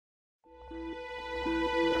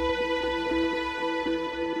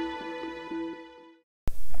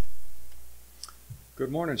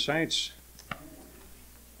Good morning, Saints.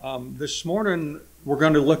 This morning we're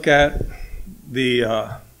going to look at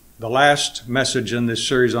the last message in this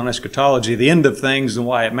series on eschatology, the end of things and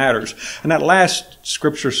why it matters. And that last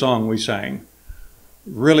scripture song we sang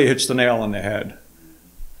really hits the nail on the head.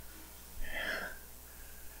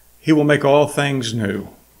 He will make all things new.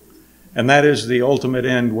 And that is the ultimate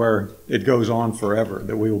end where it goes on forever,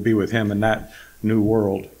 that we will be with Him in that new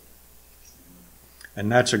world. And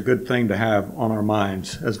that's a good thing to have on our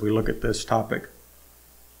minds as we look at this topic.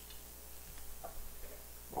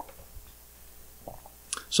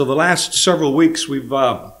 So the last several weeks we've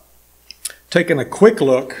taken a quick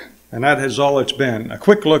look, and that has all it's been, a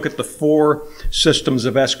quick look at the four systems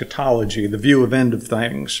of eschatology, the view of end of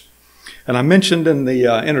things. And I mentioned in the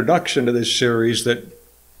introduction to this series that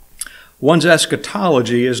one's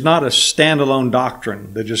eschatology is not a standalone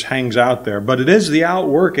doctrine that just hangs out there, but it is the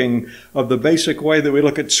outworking of the basic way that we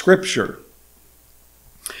look at Scripture.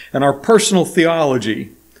 And our personal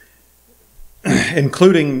theology,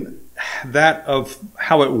 including that of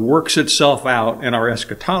how it works itself out in our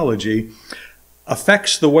eschatology,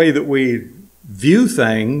 affects the way that we view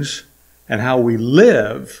things and how we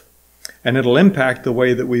live, and it'll impact the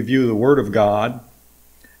way that we view the Word of God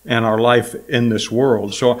and our life in this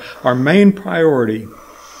world. So our main priority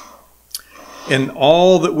in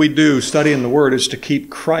all that we do studying the Word is to keep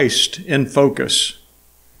Christ in focus.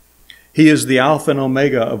 He is the Alpha and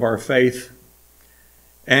Omega of our faith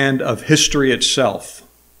and of history itself.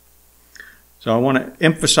 So I want to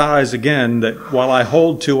emphasize again that while I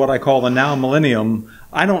hold to what I call the now millennium,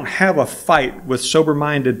 I don't have a fight with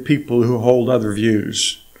sober-minded people who hold other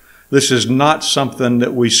views. This is not something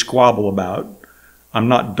that we squabble about. I'm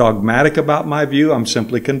not dogmatic about my view. I'm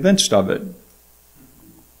simply convinced of it.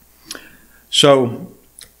 So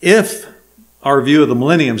if our view of the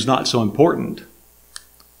millennium is not so important,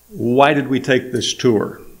 why did we take this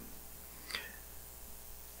tour?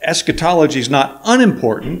 Eschatology is not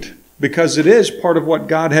unimportant because it is part of what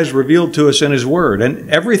God has revealed to us in His Word. And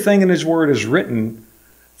everything in His Word is written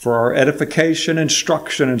for our edification,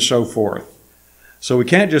 instruction, and so forth. So we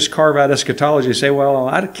can't just carve out eschatology and say, well,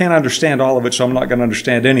 I can't understand all of it, so I'm not going to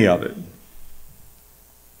understand any of it.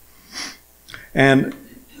 And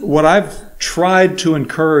what I've tried to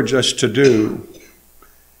encourage us to do,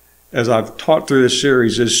 as I've taught through this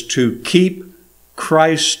series, is to keep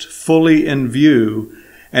Christ fully in view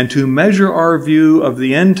and to measure our view of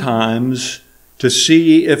the end times to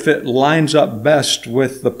see if it lines up best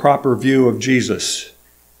with the proper view of Jesus.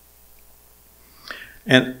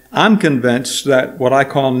 And I'm convinced that what I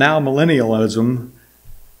call now millennialism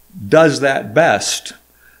does that best.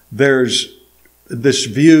 There's this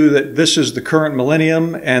view that this is the current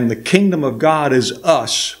millennium and the kingdom of God is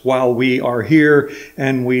us while we are here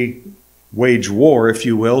and we wage war, if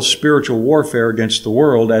you will, spiritual warfare against the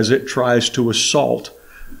world as it tries to assault.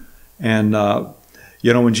 And,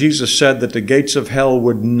 when Jesus said that the gates of hell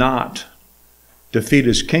would not defeat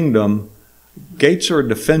His kingdom, gates are a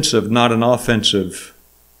defensive, not an offensive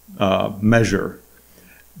measure.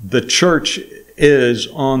 The church is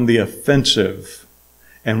on the offensive,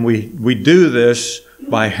 and we do this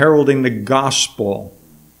by heralding the gospel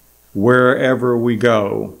wherever we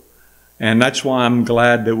go. And that's why I'm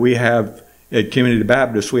glad that we have, at Community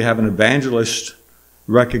Baptist, we have an evangelist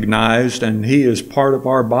recognized, and he is part of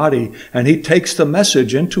our body, and he takes the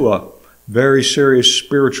message into a very serious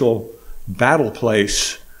spiritual battle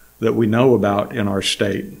place that we know about in our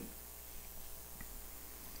state.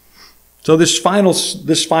 So this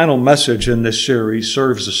final message in this series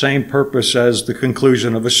serves the same purpose as the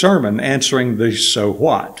conclusion of a sermon, answering the so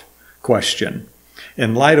what question.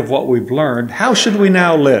 In light of what we've learned, how should we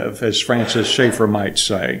now live, as Francis Schaeffer might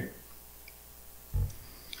say?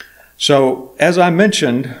 So, as I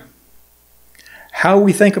mentioned, how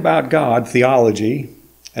we think about God, theology,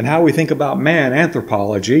 and how we think about man,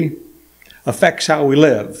 anthropology, affects how we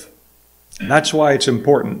live. That's why it's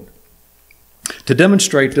important. To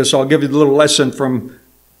demonstrate this, I'll give you a little lesson from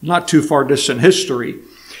not too far distant history.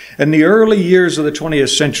 In the early years of the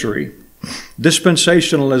 20th century,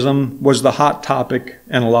 dispensationalism was the hot topic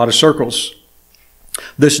in a lot of circles.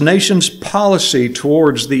 This nation's policy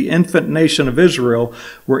towards the infant nation of Israel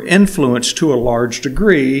were influenced to a large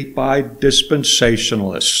degree by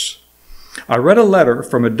dispensationalists. I read a letter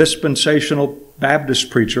from a dispensational Baptist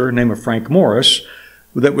preacher named Frank Morris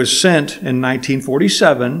that was sent in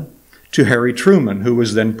 1947 to Harry Truman, who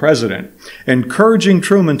was then president, encouraging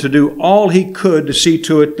Truman to do all he could to see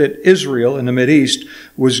to it that Israel in the Mideast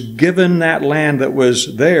was given that land that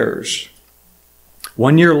was theirs.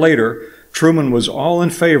 1 year later, Truman was all in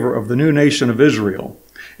favor of the new nation of Israel,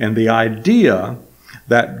 and the idea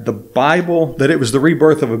that the Bible, that it was the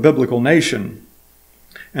rebirth of a biblical nation.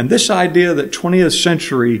 And this idea that 20th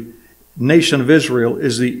century nation of Israel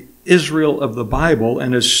is the Israel of the Bible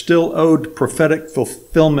and is still owed prophetic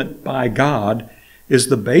fulfillment by God is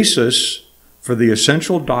the basis for the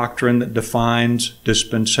essential doctrine that defines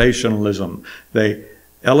dispensationalism. They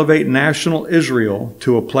elevate national Israel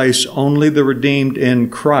to a place only the redeemed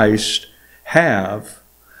in Christ have,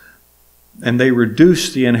 and they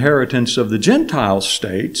reduce the inheritance of the Gentile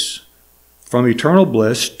states from eternal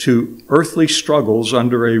bliss to earthly struggles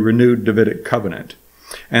under a renewed Davidic covenant.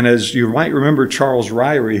 And as you might remember, Charles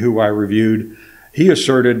Ryrie, who I reviewed, he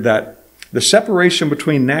asserted that the separation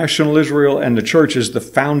between national Israel and the church is the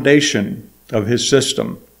foundation of his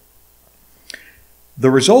system.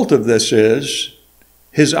 The result of this is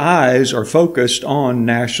his eyes are focused on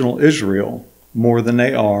national Israel more than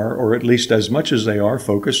they are, or at least as much as they are,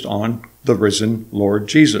 focused on the risen Lord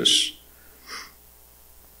Jesus.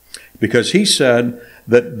 Because he said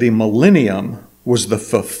that the millennium was the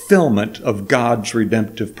fulfillment of God's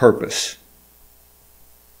redemptive purpose.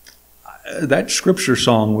 That scripture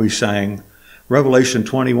song we sang, Revelation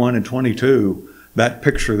 21 and 22, that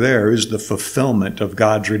picture there is the fulfillment of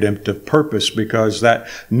God's redemptive purpose, because that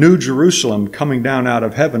new Jerusalem coming down out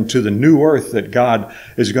of heaven to the new earth that God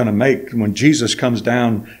is going to make when Jesus comes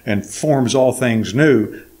down and forms all things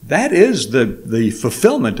new, that is the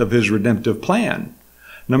fulfillment of his redemptive plan.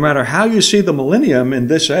 No matter how you see the millennium in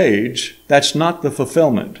this age, that's not the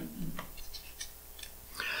fulfillment.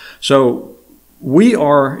 So we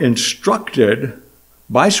are instructed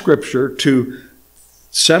by Scripture to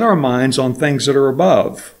set our minds on things that are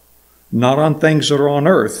above, not on things that are on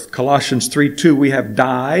earth. Colossians 3:2, we have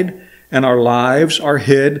died and our lives are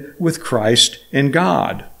hid with Christ in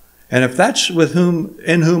God. And if that's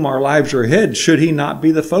in whom our lives are hid, should he not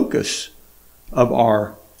be the focus of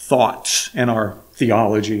our thoughts and our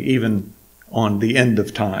theology, even on the end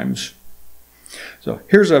of times? So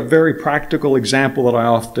here's a very practical example that I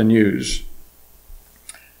often use.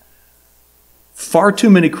 Far too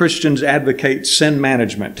many Christians advocate sin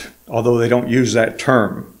management, although they don't use that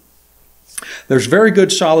term. There's very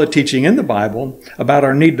good solid teaching in the Bible about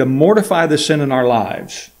our need to mortify the sin in our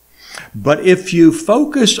lives. But if you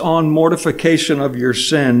focus on mortification of your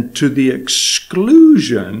sin to the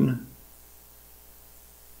exclusion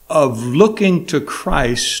of looking to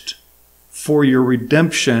Christ for your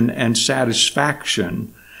redemption and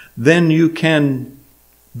satisfaction, then you can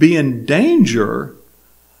be in danger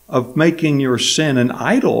of making your sin an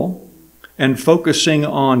idol and focusing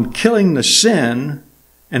on killing the sin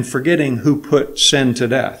and forgetting who put sin to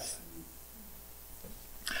death.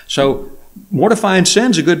 So mortifying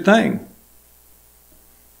sin is a good thing.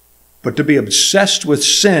 But to be obsessed with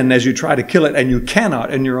sin as you try to kill it, and you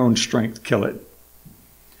cannot in your own strength kill it.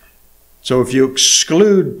 So if you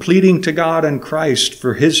exclude pleading to God and Christ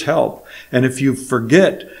for his help, and if you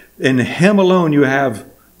forget in him alone you have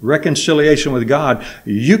reconciliation with God,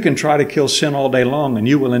 you can try to kill sin all day long and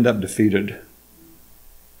you will end up defeated.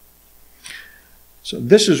 So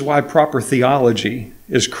this is why proper theology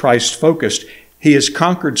is Christ-focused. He has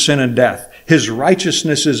conquered sin and death. His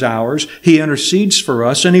righteousness is ours. He intercedes for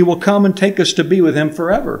us, and he will come and take us to be with him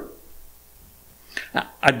forever.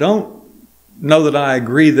 I don't know that I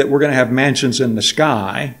agree that we're going to have mansions in the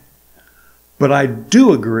sky, but I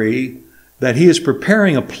do agree that he is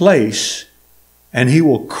preparing a place and he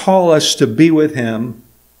will call us to be with him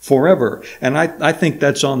forever. And I think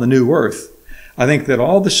that's on the new earth. I think that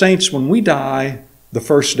all the saints, when we die the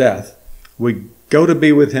first death, we go to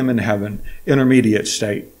be with him in heaven, intermediate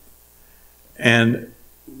state. And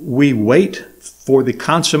we wait for the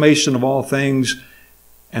consummation of all things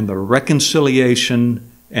and the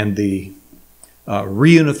reconciliation and the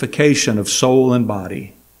reunification of soul and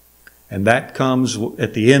body. And that comes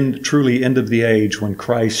at the end, truly end of the age, when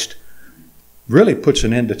Christ really puts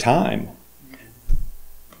an end to time.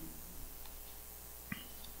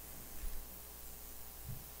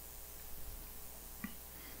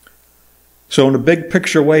 So in a big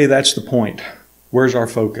picture way, that's the point. Where's our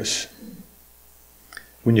focus?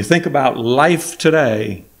 When you think about life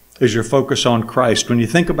today, is your focus on Christ? When you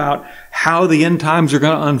think about how the end times are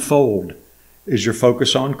going to unfold, is your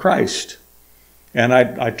focus on Christ? And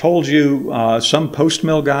I told you some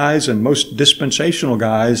post-mill guys and most dispensational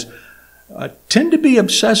guys tend to be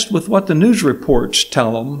obsessed with what the news reports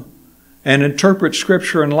tell them and interpret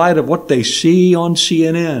Scripture in light of what they see on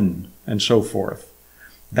CNN and so forth.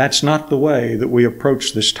 That's not the way that we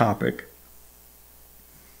approach this topic.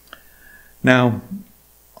 Now,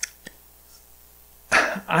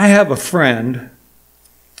 I have a friend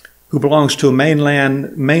who belongs to a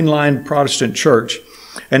mainline Protestant church,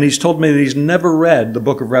 And he's told me that he's never read the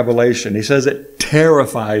book of Revelation. He says it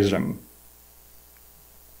terrifies him.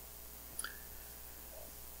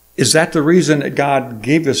 Is that the reason that God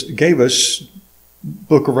gave us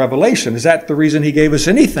book of Revelation? Is that the reason he gave us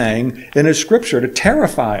anything in his scripture, to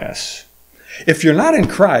terrify us? If you're not in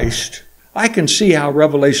Christ, I can see how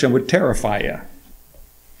Revelation would terrify you.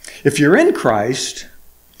 If you're in Christ,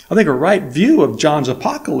 I think a right view of John's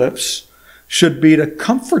apocalypse should be to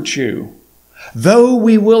comfort you. Though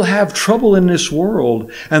we will have trouble in this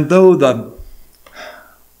world, and though the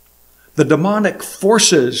demonic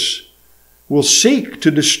forces will seek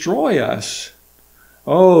to destroy us,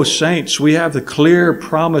 oh, saints, we have the clear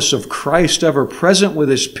promise of Christ ever present with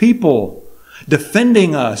his people,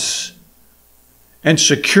 defending us and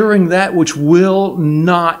securing that which will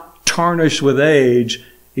not tarnish with age,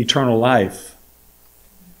 eternal life.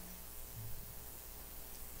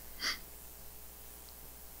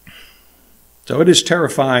 So it is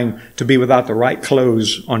terrifying to be without the right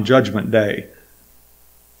clothes on Judgment Day.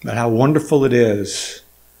 But how wonderful it is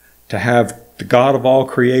to have the God of all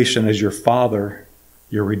creation as your Father,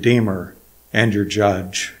 your Redeemer, and your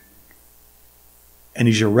Judge. And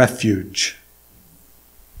he's your refuge.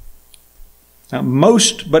 Now,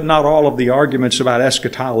 most, but not all, of the arguments about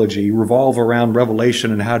eschatology revolve around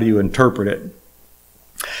Revelation and how do you interpret it.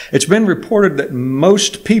 It's been reported that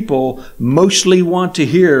most people mostly want to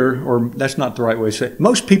hear, or that's not the right way to say it,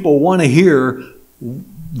 most people want to hear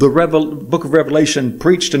the book of Revelation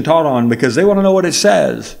preached and taught on because they want to know what it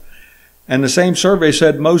says. And the same survey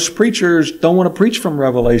said most preachers don't want to preach from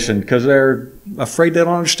Revelation because they're afraid they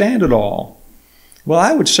don't understand it all. Well,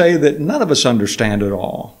 I would say that none of us understand it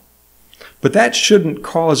all. But that shouldn't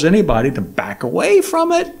cause anybody to back away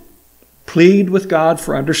from it. Plead with God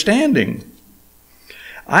for understanding.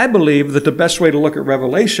 I believe that the best way to look at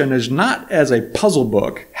Revelation is not as a puzzle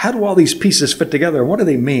book. How do all these pieces fit together? What do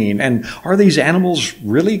they mean? And are these animals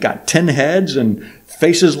really got 10 heads and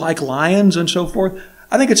faces like lions and so forth?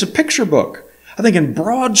 I think it's a picture book. I think in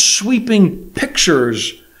broad sweeping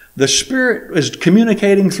pictures, the Spirit is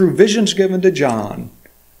communicating through visions given to John.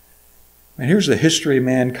 And here's the history of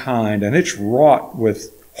mankind, and it's wrought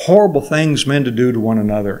with horrible things men to do to one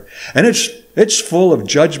another. And it's full of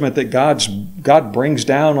judgment that God brings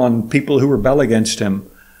down on people who rebel against him.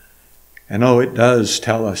 And oh, it does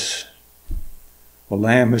tell us the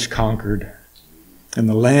Lamb is conquered. And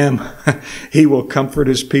the Lamb, he will comfort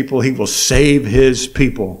his people. He will save his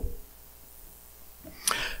people.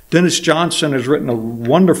 Dennis Johnson has written a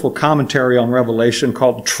wonderful commentary on Revelation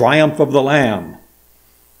called Triumph of the Lamb.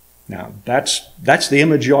 Now, that's the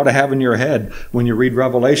image you ought to have in your head when you read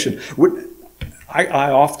Revelation.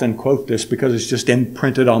 I often quote this because it's just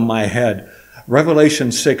imprinted on my head.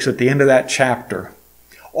 Revelation 6, at the end of that chapter,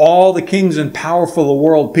 all the kings and powerful of the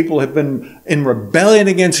world, people have been in rebellion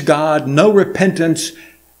against God, no repentance,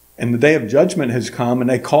 and the day of judgment has come, and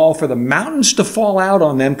they call for the mountains to fall out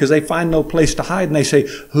on them because they find no place to hide. And they say,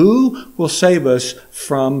 who will save us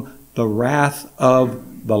from the wrath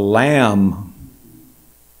of the Lamb?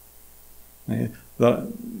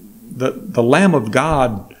 The Lamb of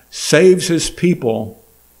God saves his people,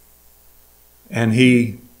 and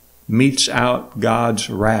he metes out God's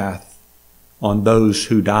wrath on those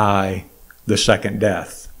who die the second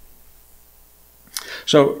death.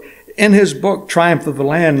 So in his book, Triumph of the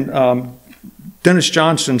Lamb, Dennis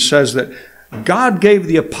Johnson says that God gave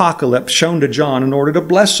the apocalypse shown to John in order to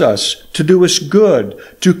bless us, to do us good,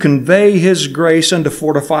 to convey his grace, and to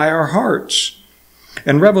fortify our hearts.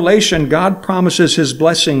 In Revelation, God promises his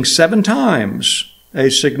blessing 7 times, a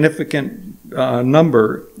significant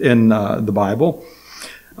number in the Bible.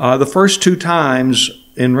 The first 2 times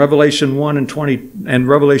in Revelation 1 and 20 and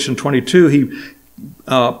Revelation 22, he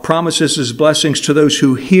promises his blessings to those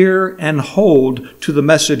who hear and hold to the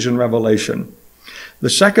message in Revelation. The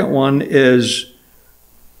second one is,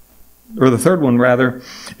 or the third one rather,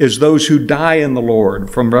 is those who die in the Lord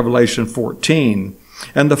from Revelation 14.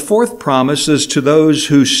 And the fourth promise is to those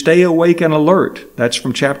who stay awake and alert. That's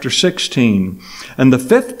from chapter 16. And the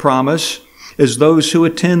fifth promise is those who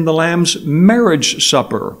attend the Lamb's marriage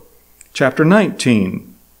supper, chapter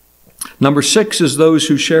 19. Number 6 is those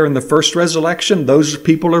who share in the first resurrection. Those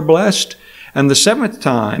people are blessed. And the 7th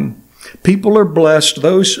time, people are blessed.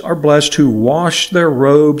 Those are blessed who wash their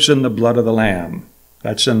robes in the blood of the Lamb.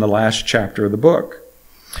 That's in the last chapter of the book.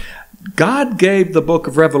 God gave the book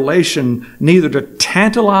of Revelation neither to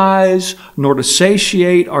tantalize nor to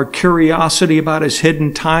satiate our curiosity about his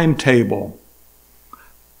hidden timetable,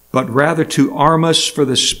 but rather to arm us for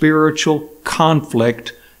the spiritual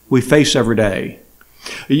conflict we face every day.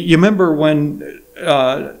 You remember when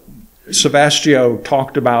Sebastio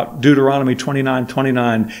talked about Deuteronomy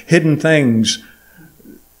 29:29, hidden things.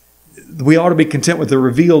 We ought to be content with the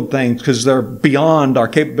revealed things because they're beyond our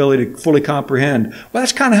capability to fully comprehend. Well,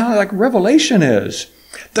 that's kind of how Revelation is.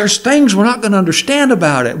 There's things we're not going to understand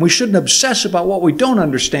about it. We shouldn't obsess about what we don't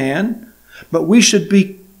understand, but we should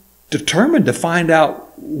be determined to find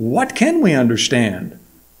out what can we understand.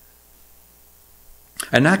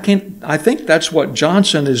 And I think that's what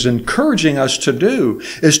Johnson is encouraging us to do,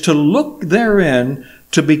 is to look therein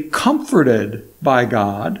to be comforted by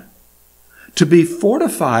God, to be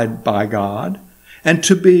fortified by God, and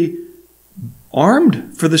to be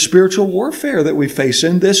armed for the spiritual warfare that we face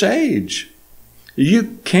in this age.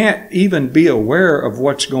 You can't even be aware of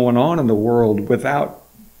what's going on in the world without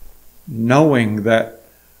knowing that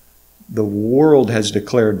the world has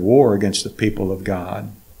declared war against the people of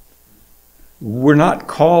God. We're not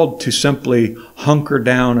called to simply hunker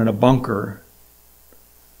down in a bunker.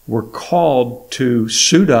 We're called to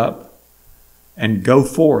suit up and go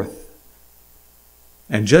forth.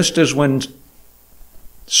 And just as when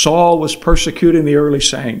Saul was persecuting the early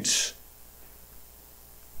saints,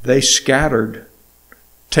 they scattered,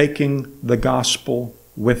 taking the gospel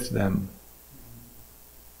with them.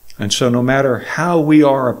 And so no matter how we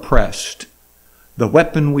are oppressed, the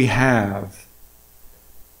weapon we have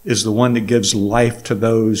is the one that gives life to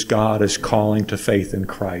those God is calling to faith in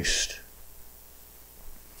Christ.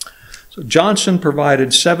 So Johnson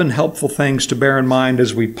provided 7 helpful things to bear in mind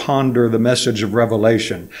as we ponder the message of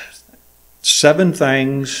Revelation. 7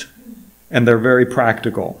 things, and they're very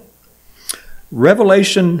practical.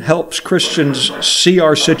 Revelation helps Christians see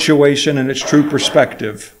our situation in its true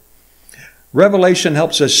perspective. Revelation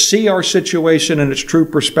helps us see our situation in its true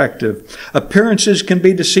perspective. Appearances can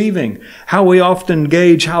be deceiving. How we often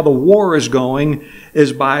gauge how the war is going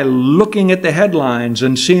is by looking at the headlines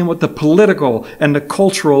and seeing what the political and the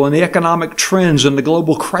cultural and the economic trends and the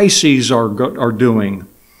global crises are doing.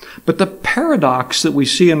 But the paradox that we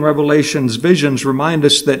see in Revelation's visions remind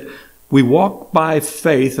us that we walk by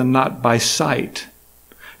faith and not by sight.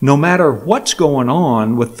 No matter what's going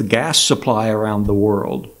on with the gas supply around the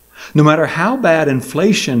world, no matter how bad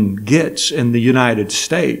inflation gets in the United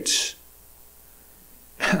States,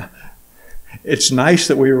 it's nice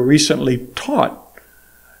that we were recently taught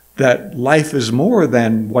that life is more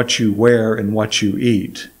than what you wear and what you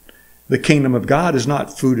eat. The kingdom of God is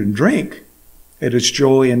not food and drink. It is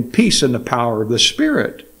joy and peace in the power of the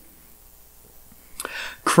Spirit.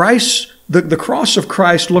 The cross of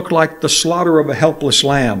Christ looked like the slaughter of a helpless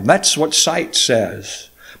lamb. That's what sight says.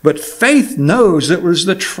 But faith knows it was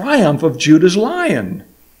the triumph of Judah's lion.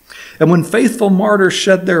 And when faithful martyrs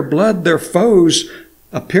shed their blood, their foes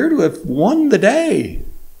appear to have won the day.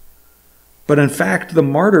 But in fact, the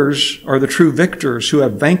martyrs are the true victors who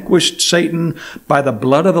have vanquished Satan by the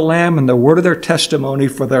blood of the Lamb and the word of their testimony,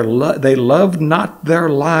 for they loved not their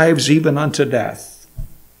lives even unto death.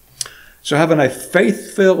 So having a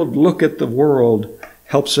faith-filled look at the world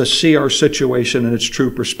helps us see our situation in its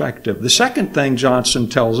true perspective. The second thing Johnson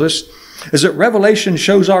tells us is that Revelation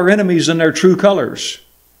shows our enemies in their true colors.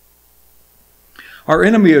 Our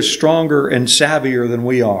enemy is stronger and savvier than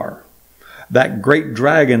we are. That great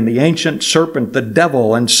dragon, the ancient serpent, the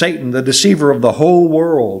devil, and Satan, the deceiver of the whole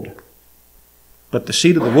world. But the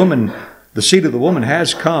seed of the woman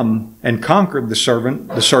has come and conquered the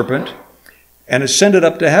serpent, and ascended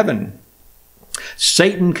up to heaven.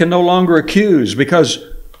 Satan can no longer accuse because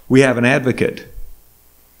we have an advocate.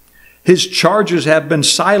 His charges have been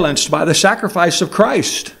silenced by the sacrifice of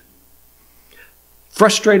Christ.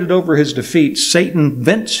 Frustrated over his defeat, Satan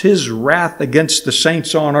vents his wrath against the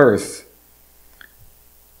saints on earth.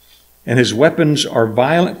 And his weapons are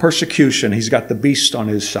violent persecution. He's got the beast on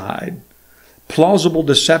his side. Plausible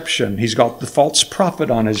deception. He's got the false prophet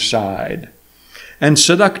on his side. And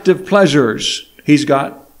seductive pleasures. He's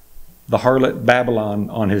got the harlot Babylon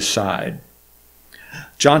on his side.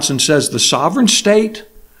 Johnson says the sovereign state,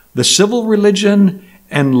 the civil religion,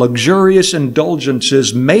 and luxurious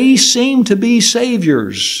indulgences may seem to be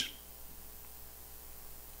saviors.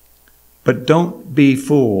 But don't be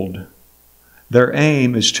fooled. Their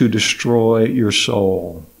aim is to destroy your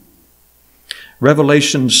soul.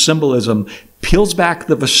 Revelation's symbolism peels back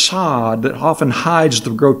the facade that often hides the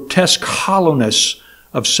grotesque hollowness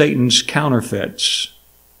of Satan's counterfeits.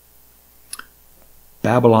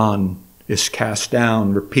 Babylon is cast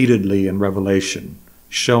down repeatedly in Revelation,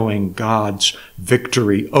 showing God's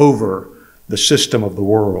victory over the system of the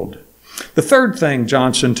world. The third thing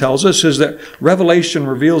Johnson tells us is that Revelation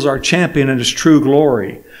reveals our champion in his true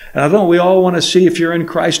glory. And don't we all want to see, if you're in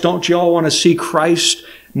Christ, don't you all want to see Christ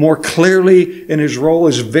more clearly in his role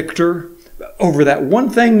as victor over that one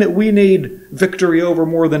thing that we need victory over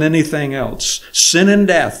more than anything else, sin and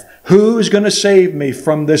death. Who is going to save me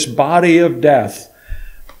from this body of death?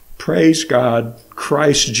 Praise God,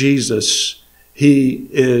 Christ Jesus. He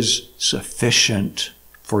is sufficient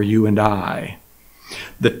for you and I.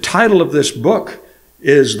 The title of this book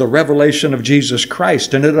is The Revelation of Jesus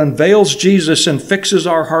Christ, and it unveils Jesus and fixes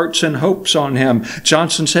our hearts and hopes on him.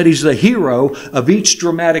 Johnson said he's the hero of each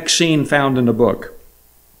dramatic scene found in the book.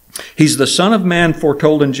 He's the Son of Man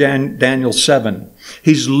foretold in Daniel 7.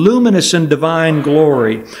 He's luminous in divine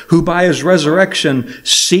glory, who by his resurrection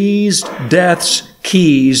seized death's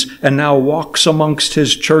keys and now walks amongst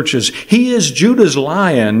his churches. He is Judah's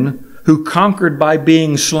lion who conquered by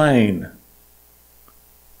being slain.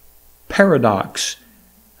 Paradox.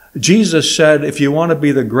 Jesus said, if you want to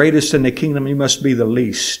be the greatest in the kingdom, you must be the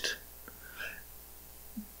least.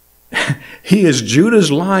 He is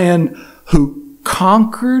Judah's lion who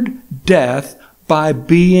conquered death by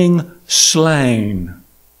being slain.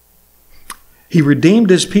 He redeemed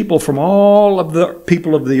his people from all of the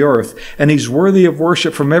people of the earth, and he's worthy of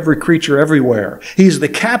worship from every creature everywhere. He's the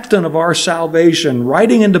captain of our salvation,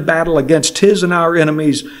 riding into battle against his and our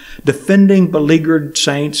enemies, defending beleaguered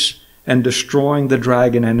saints and destroying the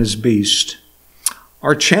dragon and his beast.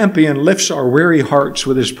 Our champion lifts our weary hearts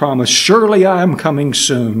with his promise, surely I am coming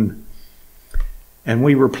soon. And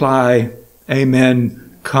we reply,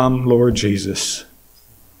 Amen, come Lord Jesus.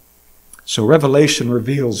 So Revelation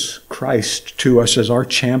reveals Christ to us as our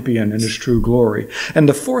champion in his true glory. And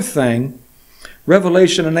the fourth thing,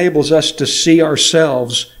 Revelation enables us to see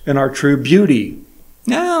ourselves in our true beauty.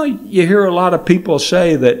 Now, you hear a lot of people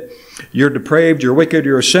say that you're depraved, you're wicked,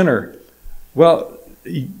 you're a sinner. Well,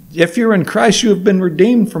 if you're in Christ, you have been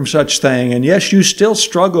redeemed from such thing. And yes, you still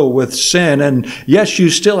struggle with sin. And yes, you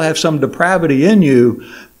still have some depravity in you.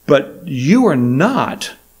 But you are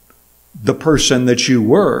not the person that you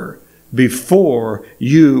were before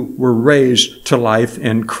you were raised to life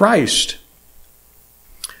in Christ.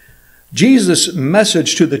 Jesus'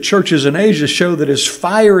 message to the churches in Asia showed that his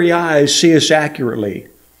fiery eyes see us accurately.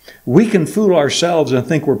 We can fool ourselves and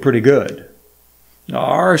think we're pretty good.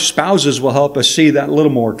 Our spouses will help us see that a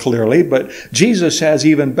little more clearly, but Jesus has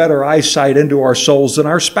even better eyesight into our souls than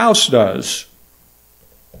our spouse does.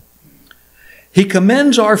 He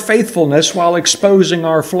commends our faithfulness while exposing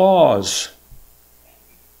our flaws.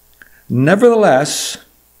 Nevertheless,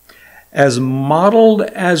 as modeled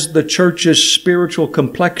as the church's spiritual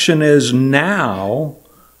complexion is now,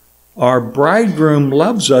 our bridegroom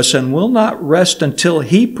loves us and will not rest until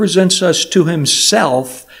he presents us to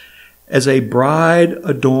himself as a bride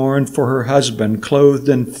adorned for her husband, clothed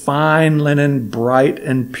in fine linen, bright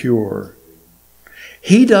and pure.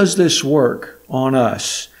 He does this work on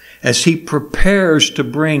us as he prepares to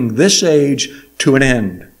bring this age to an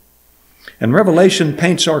end. And Revelation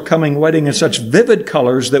paints our coming wedding in such vivid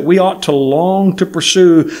colors that we ought to long to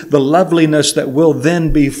pursue the loveliness that will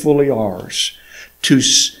then be fully ours. To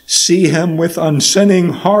see him with unsinning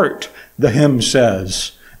heart, the hymn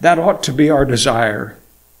says. That ought to be our desire.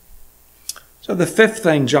 So the fifth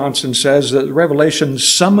thing Johnson says, that Revelation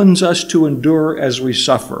summons us to endure as we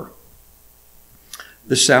suffer.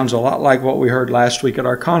 This sounds a lot like what we heard last week at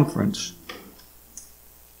our conference.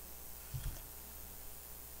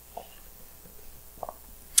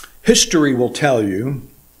 History will tell you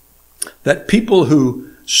that people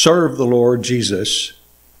who serve the Lord Jesus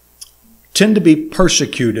tend to be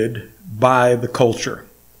persecuted by the culture.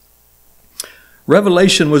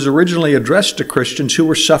 Revelation was originally addressed to Christians who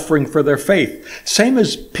were suffering for their faith. Same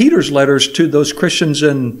as Peter's letters to those Christians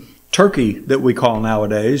in Turkey that we call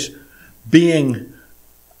nowadays, being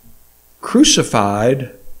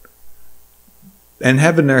crucified and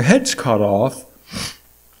having their heads cut off.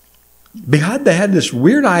 Behind they had this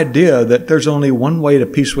weird idea that there's only one way to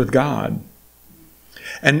peace with God.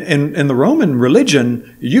 And in the Roman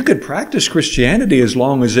religion, you could practice Christianity as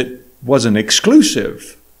long as it wasn't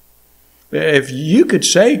exclusive. If you could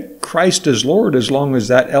say Christ is Lord as long as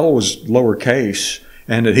that L was lowercase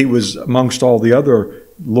and that he was amongst all the other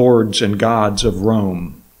lords and gods of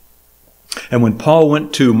Rome. And when Paul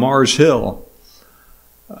went to Mars Hill,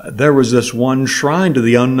 there was this one shrine to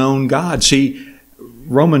the unknown God. See,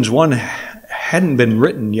 Romans 1 hadn't been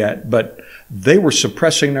written yet, but they were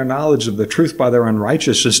suppressing their knowledge of the truth by their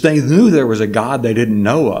unrighteousness. They knew there was a God they didn't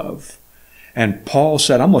know of. And Paul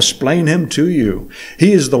said, I'm going to explain him to you.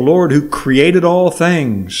 He is the Lord who created all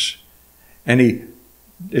things. And he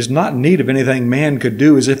is not in need of anything man could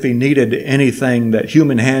do as if he needed anything that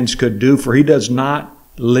human hands could do, for he does not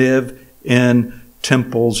live in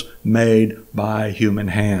temples made by human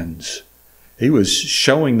hands. He was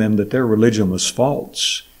showing them that their religion was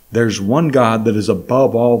false. There's one God that is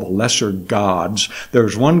above all the lesser gods.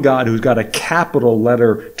 There's one God who's got a capital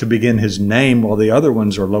letter to begin his name, while the other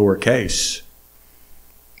ones are lowercase.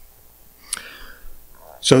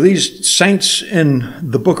 So these saints in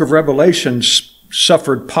the book of Revelation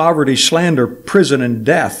suffered poverty, slander, prison, and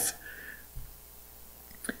death.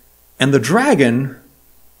 And the dragon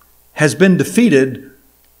has been defeated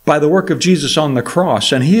by the work of Jesus on the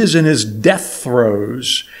cross. And he is in his death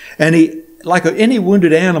throes. And he, like any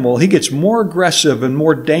wounded animal, he gets more aggressive and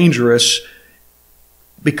more dangerous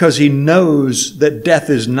because he knows that death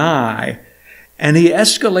is nigh. And he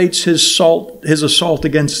escalates his assault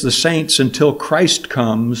against the saints until Christ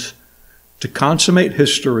comes to consummate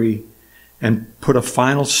history and put a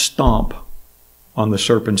final stomp on the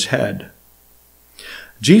serpent's head.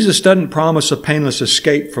 Jesus doesn't promise a painless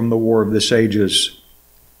escape from the war of this ages.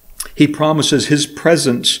 He promises his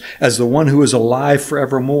presence as the one who is alive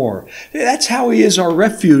forevermore. That's how he is our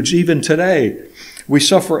refuge even today. We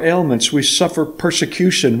suffer ailments, we suffer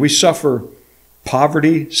persecution, we suffer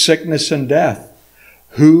poverty, sickness, and death.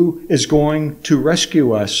 Who is going to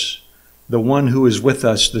rescue us? The one who is with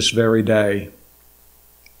us this very day.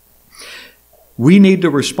 We need to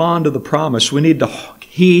respond to the promise. We need to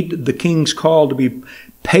heed the King's call to be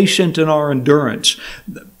patient in our endurance.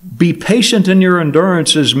 Be patient in your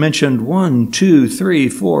endurance is mentioned 1, 2, 3,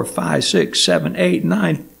 4, 5, 6, 7, 8,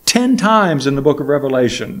 9, 10 times in the book of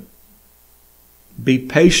Revelation. Be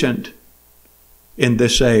patient in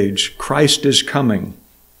this age. Christ is coming.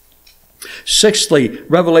 Sixthly,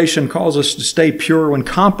 Revelation calls us to stay pure when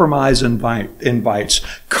compromise invites.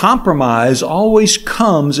 Compromise always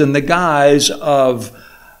comes in the guise of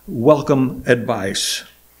welcome advice.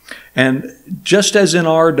 And just as in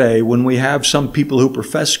our day, when we have some people who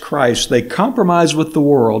profess Christ, they compromise with the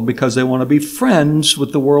world because they want to be friends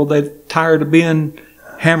with the world. They're tired of being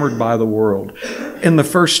hammered by the world. In the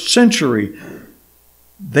first century,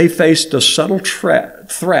 they faced a subtle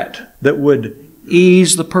threat that would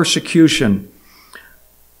ease the persecution.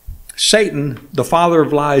 Satan, the father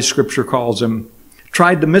of lies, Scripture calls him,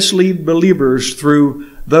 tried to mislead believers through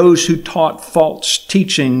those who taught false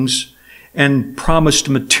teachings and promised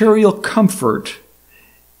material comfort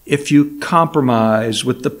if you compromise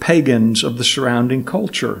with the pagans of the surrounding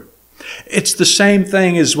culture. It's the same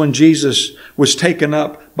thing as when Jesus was taken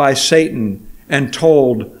up by Satan and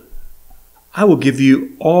told, I will give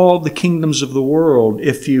you all the kingdoms of the world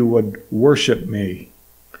if you would worship me.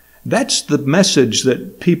 That's the message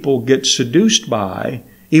that people get seduced by,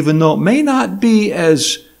 even though it may not be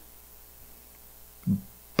as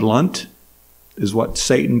blunt as what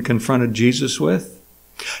Satan confronted Jesus with.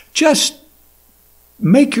 Just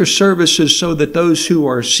make your services so that those who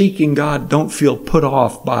are seeking God don't feel put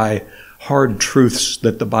off by hard truths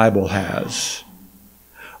that the Bible has.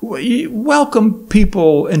 Welcome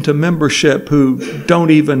people into membership who don't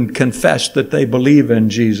even confess that they believe in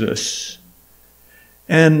Jesus.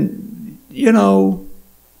 And,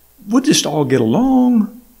 we'll just all get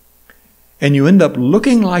along. And you end up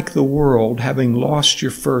looking like the world, having lost your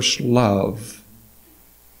first love.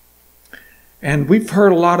 And we've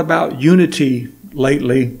heard a lot about unity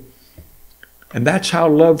lately. And that's how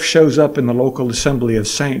love shows up in the local assembly of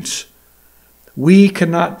saints. We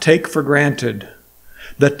cannot take for granted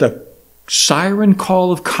that the siren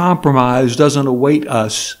call of compromise doesn't await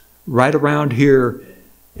us right around here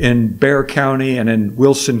in Bexar County and in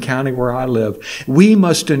Wilson County where I live. We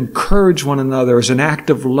must encourage one another as an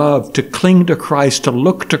act of love to cling to Christ, to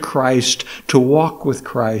look to Christ, to walk with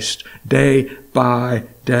Christ day by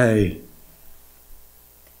day.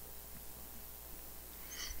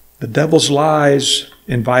 The devil's lies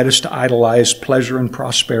invite us to idolize pleasure and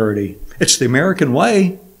prosperity. It's the American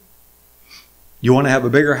way. You want to have a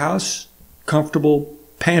bigger house, comfortable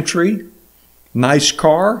pantry, nice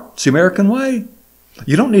car? It's the American way.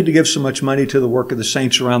 You don't need to give so much money to the work of the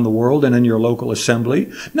saints around the world and in your local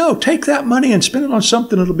assembly. No, take that money and spend it on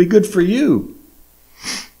something that'll be good for you.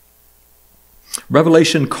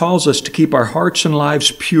 Revelation calls us to keep our hearts and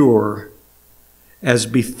lives pure as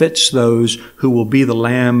befits those who will be the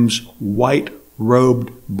Lamb's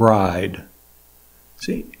white-robed bride.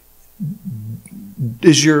 See,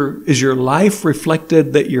 is your life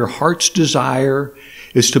reflected that your heart's desire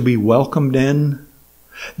is to be welcomed in?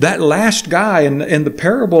 That last guy in the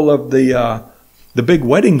parable of the big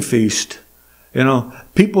wedding feast,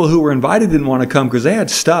 people who were invited didn't want to come because they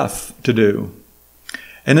had stuff to do.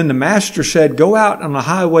 And then the master said, go out on the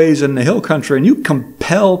highways in the hill country and you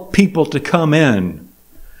compel people to come in.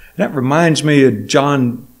 That reminds me of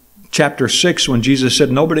John chapter 6 when Jesus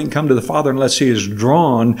said, nobody can come to the Father unless he is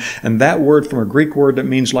drawn. And that word from a Greek word that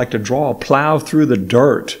means like to draw a plow through the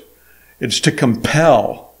dirt. It's to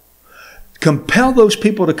compel. Compel those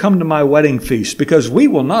people to come to my wedding feast, because we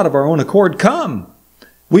will not of our own accord come.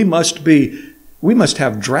 We must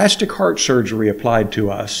have drastic heart surgery applied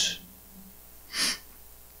to us.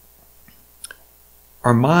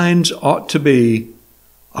 Our minds ought to be,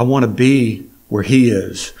 I want to be where he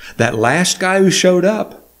is. That last guy who showed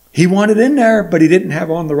up, he wanted in there, but he didn't have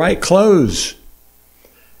on the right clothes.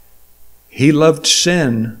 He loved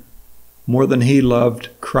sin more than he loved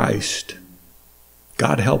Christ.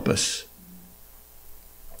 God help us.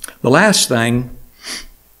 The last thing,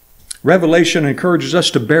 Revelation encourages us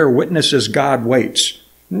to bear witness as God waits.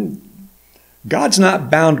 God's not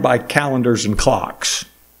bound by calendars and clocks.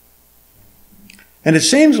 And it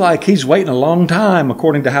seems like he's waiting a long time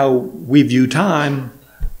according to how we view time.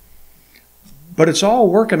 But it's all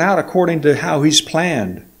working out according to how he's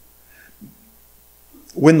planned.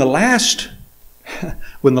 When the last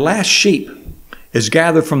sheep is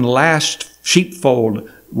gathered from the last sheepfold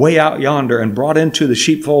way out yonder and brought into the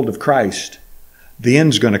sheepfold of Christ, the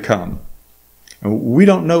end's going to come. And we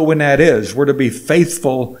don't know when that is. We're to be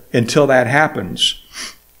faithful until that happens.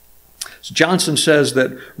 Johnson says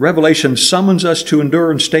that Revelation summons us to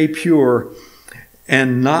endure and stay pure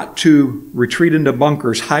and not to retreat into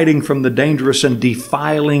bunkers, hiding from the dangerous and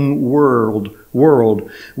defiling world.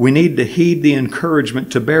 We need to heed the encouragement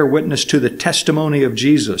to bear witness to the testimony of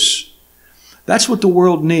Jesus. That's what the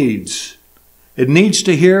world needs. It needs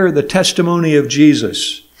to hear the testimony of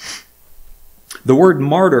Jesus. The word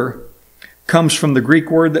martyr comes from the Greek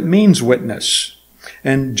word that means witness.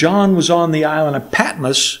 And John was on the island of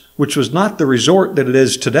Patmos, which was not the resort that it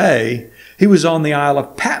is today. He was on the Isle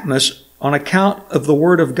of Patmos on account of the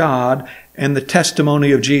Word of God and the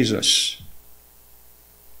testimony of Jesus.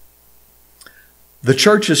 The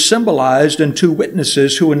church is symbolized in two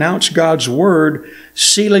witnesses who announce God's Word,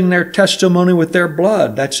 sealing their testimony with their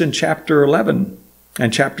blood. That's in chapter 11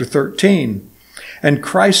 and chapter 13. And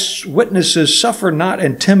Christ's witnesses suffer not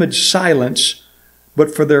in timid silence,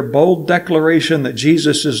 but for their bold declaration that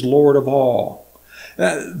Jesus is Lord of all.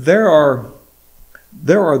 There are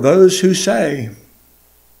those who say,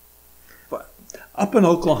 up in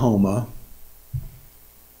Oklahoma,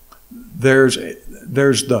 there's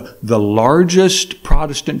the largest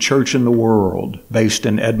Protestant church in the world based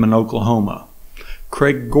in Edmond, Oklahoma.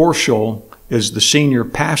 Craig Gorshall is the senior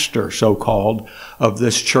pastor, so-called, of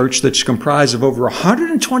this church that's comprised of over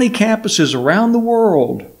 120 campuses around the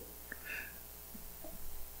world,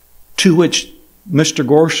 to which Mr.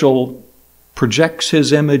 Gorshall projects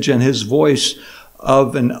his image and his voice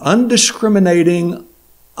of an undiscriminating,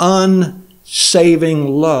 unsaving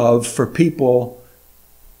love for people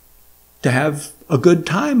to have a good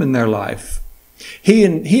time in their life. He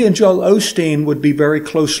and Joel Osteen would be very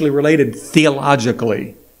closely related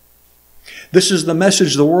theologically. This is the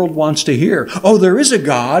message the world wants to hear. Oh, there is a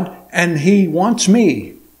God, and he wants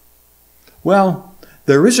me. Well,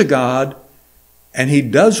 there is a God, and he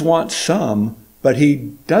does want some, but he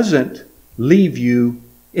doesn't leave you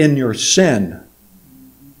in your sin.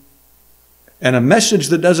 And a message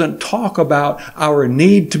that doesn't talk about our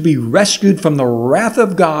need to be rescued from the wrath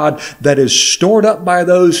of God that is stored up by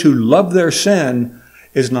those who love their sin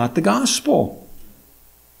is not the gospel.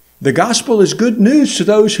 The gospel is good news to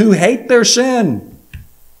those who hate their sin.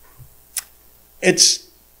 It's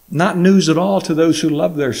not news at all to those who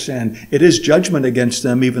love their sin. It is judgment against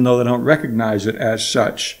them, even though they don't recognize it as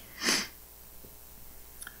such.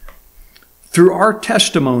 Through our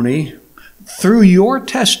testimony, through your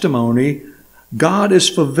testimony, God is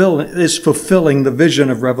fulfilling the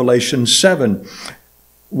vision of Revelation 7,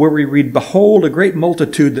 where we read, "Behold, a great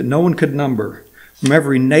multitude that no one could number, from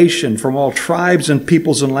every nation, from all tribes and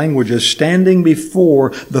peoples and languages, standing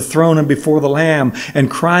before the throne and before the Lamb, and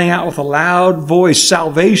crying out with a loud voice,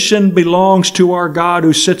 Salvation belongs to our God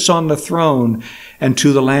who sits on the throne and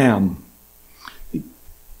to the Lamb."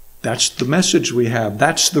 That's the message we have.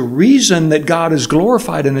 That's the reason that God is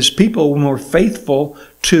glorified in his people when we're faithful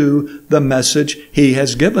to the message he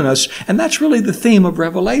has given us. And that's really the theme of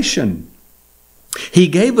Revelation. He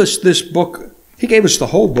gave us this book. He gave us the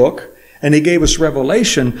whole book. And he gave us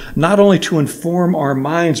Revelation not only to inform our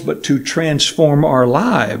minds, but to transform our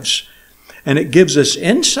lives. And it gives us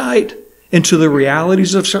insight into the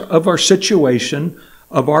realities of our situation,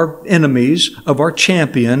 of our enemies, of our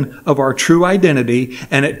champion, of our true identity.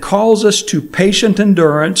 And it calls us to patient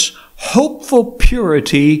endurance, hopeful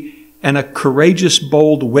purity, and a courageous,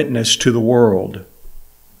 bold witness to the world.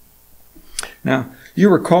 Now, you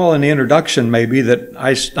recall in the introduction maybe that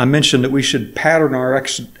I mentioned that we should pattern our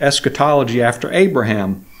eschatology after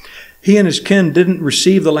Abraham. He and his kin didn't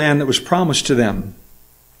receive the land that was promised to them.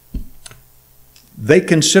 They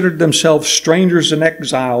considered themselves strangers and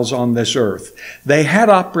exiles on this earth. They had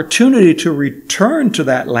opportunity to return to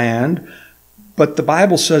that land, but the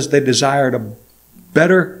Bible says they desired a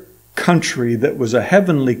better country that was a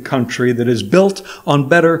heavenly country that is built on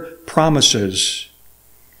better promises.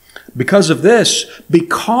 Because of this,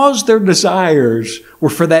 because their desires were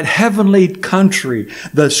for that heavenly country,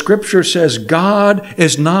 the Scripture says God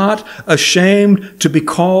is not ashamed to be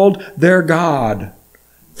called their God,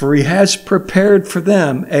 for He has prepared for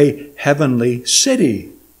them a heavenly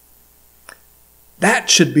city. That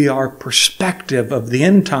should be our perspective of the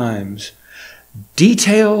end times.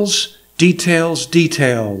 Details, details,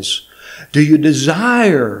 details. Do you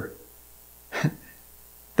desire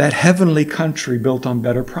that heavenly country built on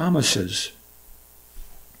better promises?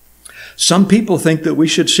 Some people think that we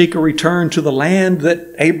should seek a return to the land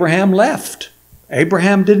that Abraham left.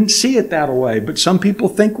 Abraham didn't see it that way, but some people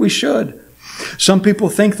think we should. Some people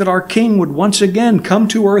think that our King would once again come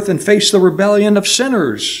to earth and face the rebellion of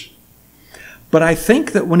sinners. But I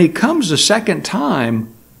think that when He comes a second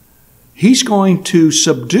time, He's going to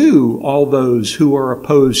subdue all those who are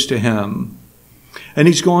opposed to Him. And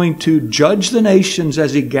He's going to judge the nations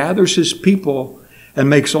as He gathers His people and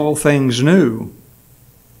makes all things new.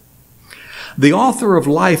 The author of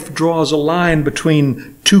life draws a line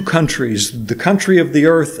between two countries, the country of the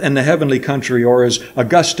earth and the heavenly country, or as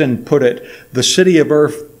Augustine put it, the city of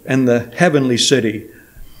earth and the heavenly city.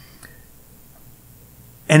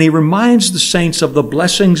 And he reminds the saints of the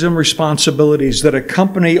blessings and responsibilities that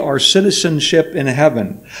accompany our citizenship in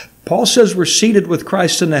heaven. Paul says we're seated with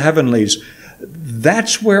Christ in the heavenlies.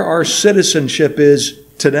 That's where our citizenship is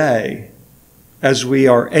today, as we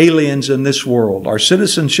are aliens in this world. Our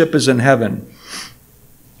citizenship is in heaven.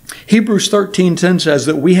 Hebrews 13:10 says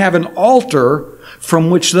that we have an altar from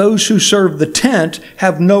which those who serve the tent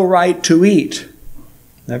have no right to eat.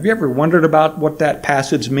 Now, have you ever wondered about what that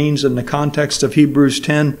passage means in the context of Hebrews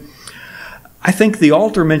 10? I think the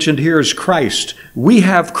altar mentioned here is Christ. We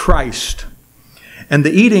have Christ. And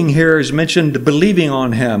the eating here is mentioned believing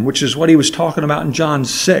on Him, which is what he was talking about in John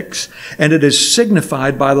 6. And it is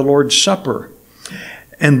signified by the Lord's Supper.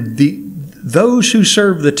 And those who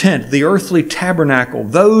serve the tent, the earthly tabernacle,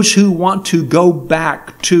 those who want to go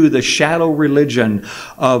back to the shadow religion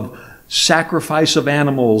of sacrifice of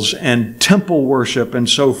animals and temple worship and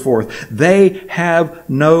so forth, they have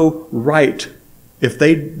no right. If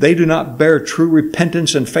they do not bear true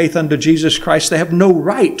repentance and faith unto Jesus Christ, they have no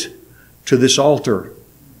right to this altar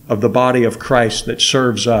of the body of Christ that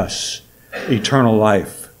serves us eternal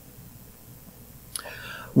life.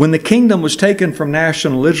 When the kingdom was taken from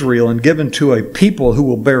national Israel and given to a people who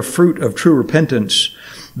will bear fruit of true repentance,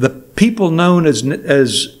 the people known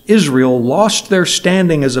as Israel lost their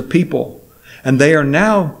standing as a people, and they are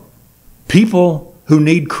now people who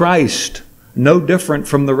need Christ, no different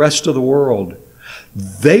from the rest of the world.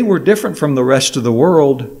 They were different from the rest of the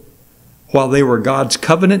world while they were God's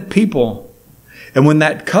covenant people. And when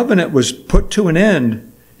that covenant was put to an end,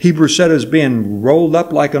 Hebrews said it was being rolled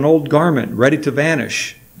up like an old garment, ready to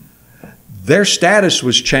vanish. Their status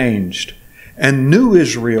was changed, and new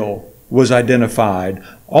Israel was identified.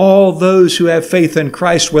 All those who have faith in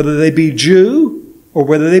Christ, whether they be Jew or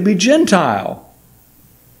whether they be Gentile.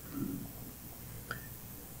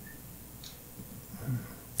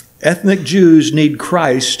 Ethnic Jews need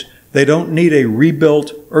Christ. They don't need a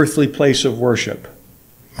rebuilt earthly place of worship.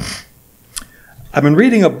 I've been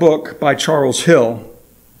reading a book by Charles Hill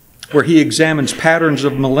where he examines patterns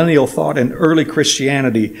of millennial thought in early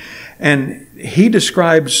Christianity. And he's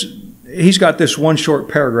got this one short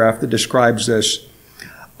paragraph that describes this.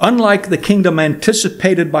 Unlike the kingdom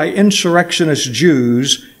anticipated by insurrectionist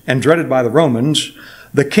Jews and dreaded by the Romans,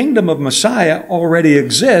 the kingdom of Messiah already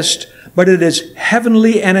exists, but it is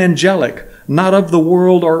heavenly and angelic, not of the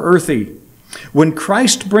world or earthy. When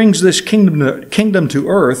Christ brings this kingdom to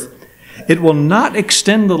earth, it will not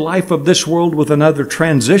extend the life of this world with another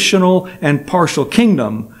transitional and partial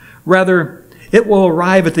kingdom. Rather, it will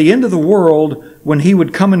arrive at the end of the world when he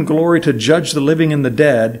would come in glory to judge the living and the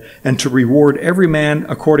dead and to reward every man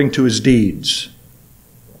according to his deeds.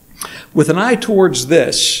 With an eye towards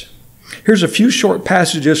this, here's a few short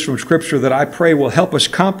passages from Scripture that I pray will help us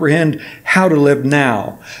comprehend how to live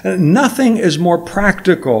now. Nothing is more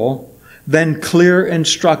practical than clear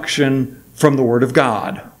instruction from the Word of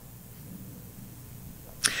God.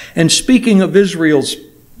 And speaking of Israel's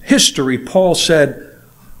history, Paul said,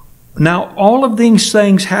 now all of these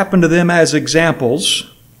things happened to them as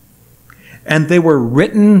examples, and they were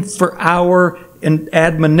written for our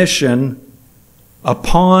admonition,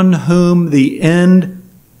 upon whom the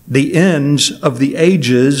ends of the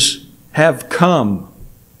ages have come.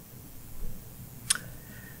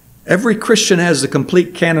 Every Christian has the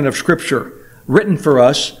complete canon of Scripture written for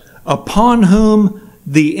us, upon whom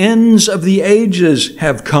the ends of the ages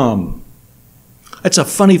have come. That's a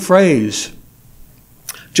funny phrase.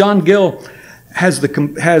 John Gill has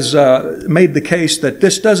made the case that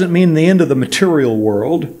this doesn't mean the end of the material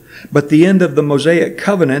world, but the end of the Mosaic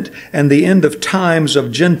covenant and the end of times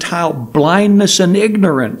of Gentile blindness and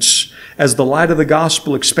ignorance as the light of the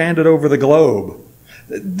gospel expanded over the globe.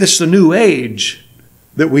 This, the new age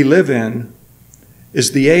that we live in,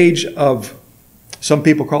 is the age of, some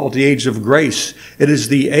people call it the age of grace. It is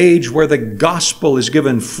the age where the gospel is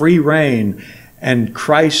given free rein and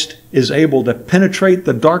Christ is able to penetrate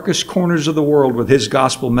the darkest corners of the world with his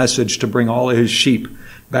gospel message to bring all of his sheep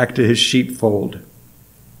back to his sheepfold.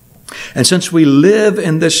 And since we live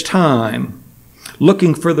in this time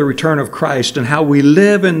looking for the return of Christ, and how we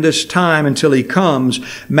live in this time until he comes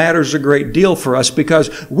matters a great deal for us,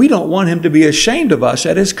 because we don't want him to be ashamed of us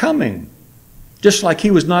at his coming, just like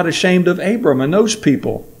he was not ashamed of Abram and those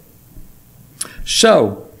people.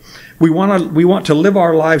 So we want to live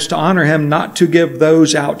our lives to honor him, not to give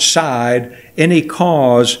those outside any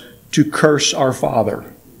cause to curse our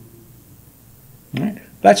Father. Right?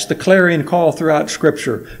 That's the clarion call throughout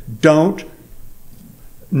Scripture.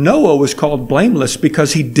 Noah was called blameless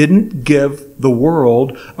because he didn't give the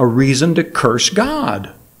world a reason to curse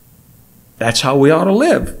God. That's how we ought to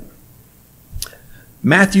live.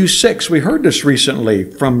 Matthew 6, we heard this recently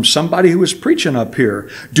from somebody who was preaching up here.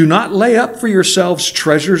 Do not lay up for yourselves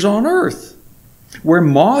treasures on earth, where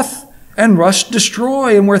moth and rust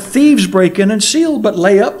destroy, and where thieves break in and steal, but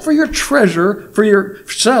lay up for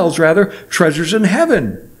yourselves treasures in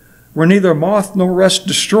heaven, where neither moth nor rust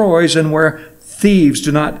destroys, and where thieves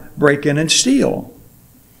do not break in and steal.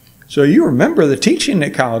 So you remember the teaching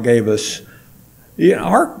that Kyle gave us. You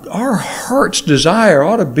know, our heart's desire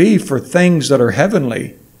ought to be for things that are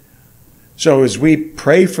heavenly. So as we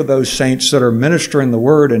pray for those saints that are ministering the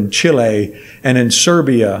word in Chile and in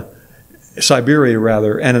Siberia,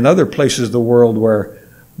 and in other places of the world where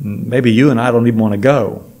maybe you and I don't even want to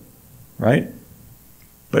go, right?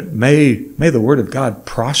 But may the word of God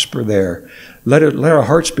prosper there. Let our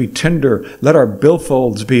hearts be tender. Let our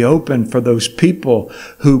billfolds be open for those people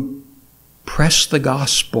who press the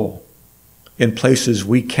gospel in places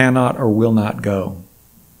we cannot or will not go.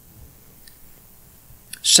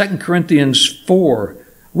 2 Corinthians 4,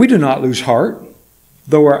 we do not lose heart.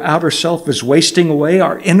 Though our outer self is wasting away,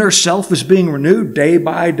 our inner self is being renewed day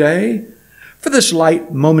by day. For this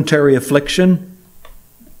light momentary affliction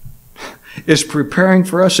is preparing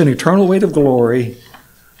for us an eternal weight of glory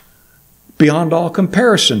beyond all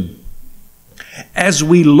comparison, as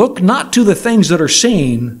we look not to the things that are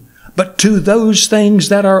seen, but to those things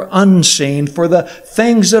that are unseen. For the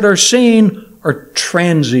things that are seen are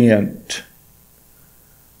transient,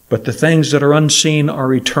 but the things that are unseen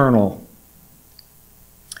are eternal.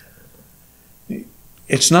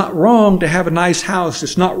 It's not wrong to have a nice house.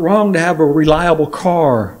 It's not wrong to have a reliable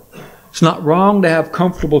car. It's not wrong to have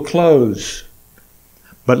comfortable clothes.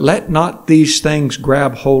 But let not these things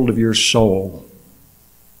grab hold of your soul.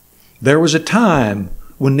 There was a time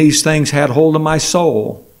when these things had hold of my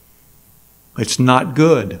soul. It's not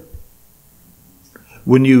good.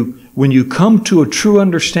 When you come to a true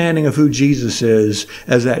understanding of who Jesus is,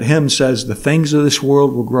 as that hymn says, the things of this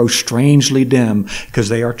world will grow strangely dim, because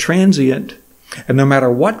they are transient. And no matter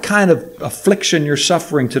what kind of affliction you're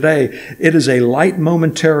suffering today, it is a light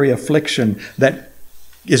momentary affliction that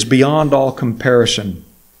is beyond all comparison.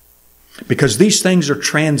 Because these things are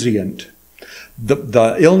transient.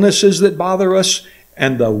 The illnesses that bother us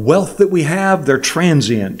and the wealth that we have, they're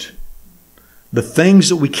transient. The things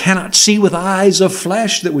that we cannot see with eyes of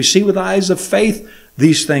flesh, that we see with eyes of faith,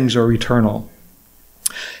 these things are eternal.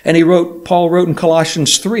 And Paul wrote in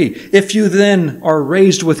Colossians 3, if you then are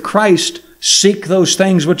raised with Christ, seek those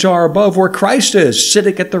things which are above, where Christ is,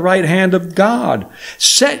 sitting at the right hand of God.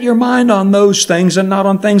 Set your mind on those things and not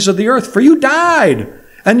on things of the earth, for you died,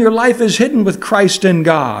 and your life is hidden with Christ in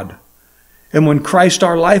God. And when Christ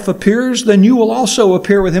our life appears, then you will also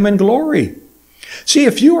appear with him in glory. See,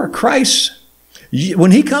 if you are Christ,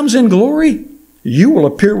 when he comes in glory, you will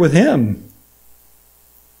appear with him.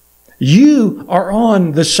 You are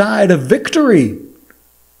on the side of victory.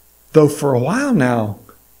 Though for a while now,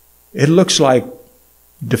 it looks like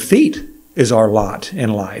defeat is our lot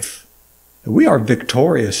in life. We are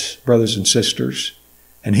victorious, brothers and sisters,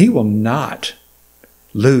 and he will not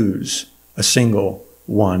lose a single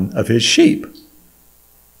one of his sheep.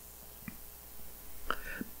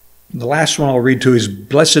 The last one I'll read to is,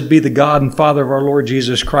 blessed be the God and Father of our Lord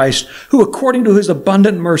Jesus Christ, who according to his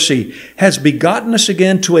abundant mercy has begotten us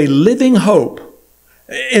again to a living hope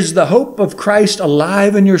Is the hope of Christ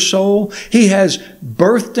alive in your soul? He has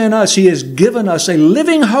birthed in us, He has given us a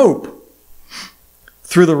living hope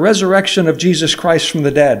through the resurrection of Jesus Christ from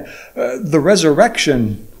the dead. The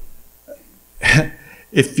resurrection,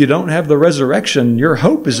 if you don't have the resurrection, your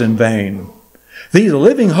hope is in vain. The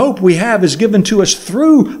living hope we have is given to us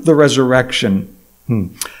through the resurrection,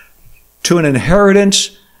 to an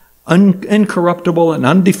inheritance incorruptible and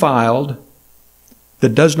undefiled,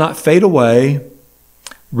 that does not fade away,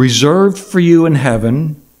 reserved for you in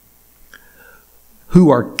heaven, who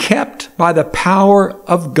are kept by the power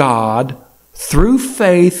of God through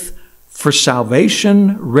faith for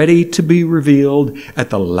salvation ready to be revealed at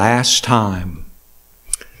the last time.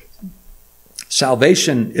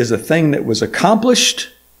 Salvation is a thing that was accomplished.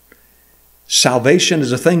 Salvation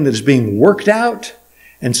is a thing that is being worked out.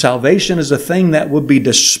 And salvation is a thing that will be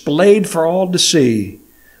displayed for all to see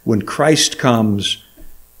when Christ comes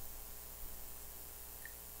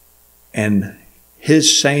and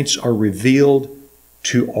His saints are revealed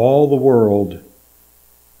to all the world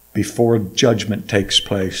before judgment takes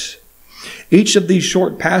place. Each of these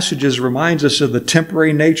short passages reminds us of the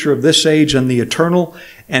temporary nature of this age and the eternal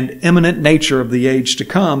and imminent nature of the age to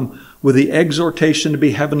come, with the exhortation to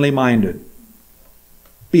be heavenly minded.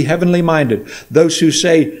 Be heavenly minded. Those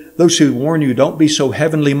who warn you, don't be so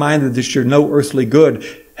heavenly minded that you're no earthly good,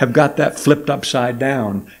 have got that flipped upside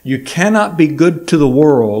down. You cannot be good to the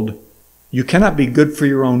world. You cannot be good for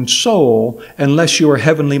your own soul unless you are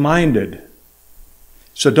heavenly minded.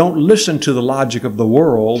 So don't listen to the logic of the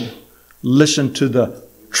world. Listen to the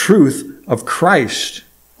truth of Christ.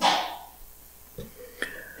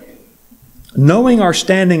 Knowing our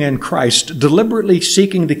standing in Christ, deliberately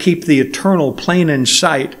seeking to keep the eternal plain in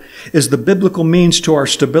sight, is the biblical means to our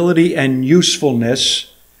stability and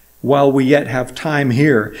usefulness while we yet have time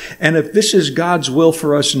here. And if this is God's will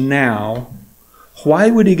for us now,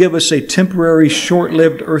 why would He give us a temporary,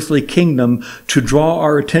 short-lived earthly kingdom to draw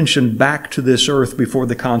our attention back to this earth before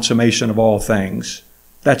the consummation of all things?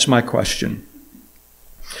 That's my question.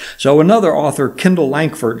 So another author, Kendall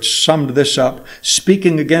Langford, summed this up,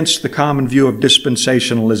 speaking against the common view of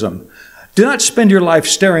dispensationalism. Do not spend your life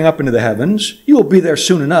staring up into the heavens. You will be there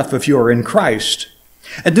soon enough if you are in Christ.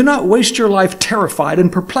 And do not waste your life terrified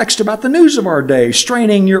and perplexed about the news of our day,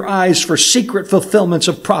 straining your eyes for secret fulfillments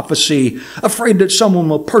of prophecy, afraid that someone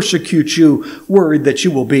will persecute you, worried that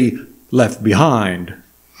you will be left behind.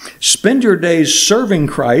 Spend your days serving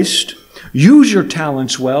Christ. Use your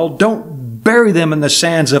talents well. Don't bury them in the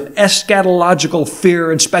sands of eschatological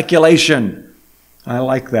fear and speculation. I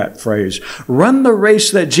like that phrase. Run the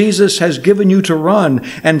race that Jesus has given you to run,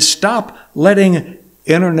 and stop letting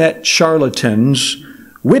internet charlatans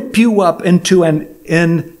whip you up into an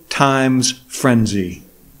end times frenzy.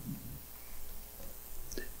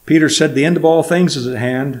 Peter said, the end of all things is at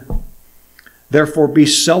hand. Therefore be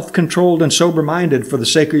self-controlled and sober-minded for the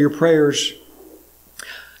sake of your prayers.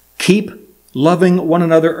 Keep loving one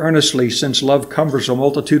another earnestly, since love covers a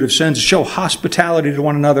multitude of sins. Show hospitality to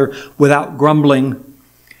one another without grumbling.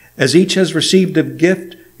 As each has received a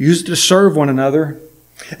gift, use it to serve one another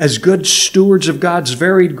as good stewards of God's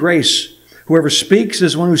varied grace. Whoever speaks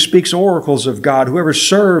is one who speaks oracles of God. Whoever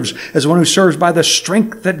serves is one who serves by the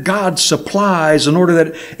strength that God supplies, in order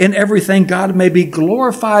that in everything God may be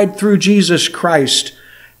glorified through Jesus Christ.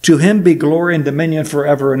 To Him be glory and dominion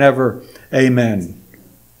forever and ever. Amen.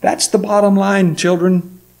 That's the bottom line,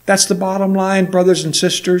 children. That's the bottom line, brothers and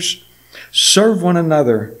sisters. Serve one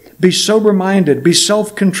another. Be sober-minded. Be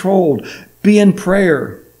self-controlled. Be in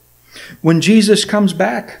prayer. When Jesus comes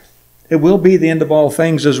back, it will be the end of all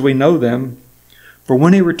things as we know them. For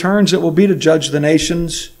when He returns, it will be to judge the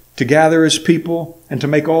nations, to gather His people, and to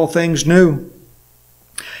make all things new.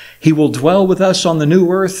 He will dwell with us on the new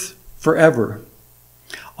earth forever.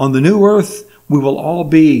 On the new earth, we will all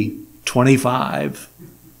be 25.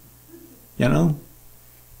 You know?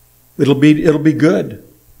 It'll be good.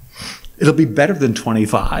 It'll be better than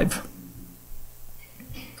 25.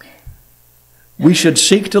 We should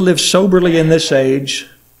seek to live soberly in this age,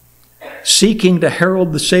 seeking to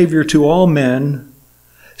herald the Savior to all men,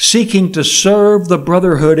 seeking to serve the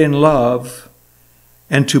brotherhood in love,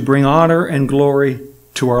 and to bring honor and glory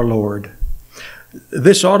to our Lord.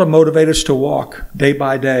 This ought to motivate us to walk day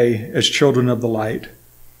by day as children of the light,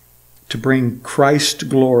 to bring Christ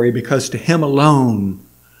glory, because to Him alone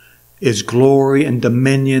is glory and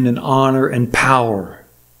dominion and honor and power.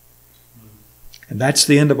 And that's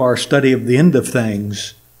the end of our study of the end of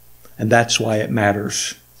things, and that's why it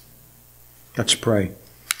matters. Let's pray.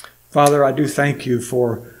 Father, I do thank You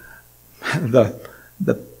for the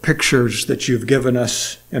pictures that You've given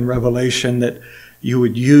us in Revelation that you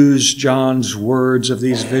would use John's words of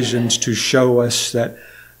these visions to show us that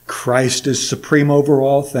Christ is supreme over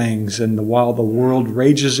all things, and while the world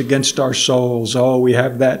rages against our souls, oh, we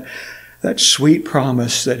have that sweet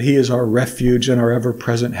promise that he is our refuge and our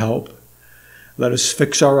ever-present help. Let us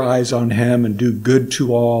fix our eyes on him and do good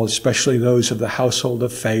to all, especially those of the household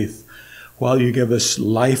of faith, while you give us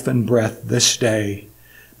life and breath this day.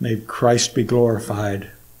 May Christ be glorified.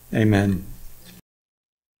 Amen.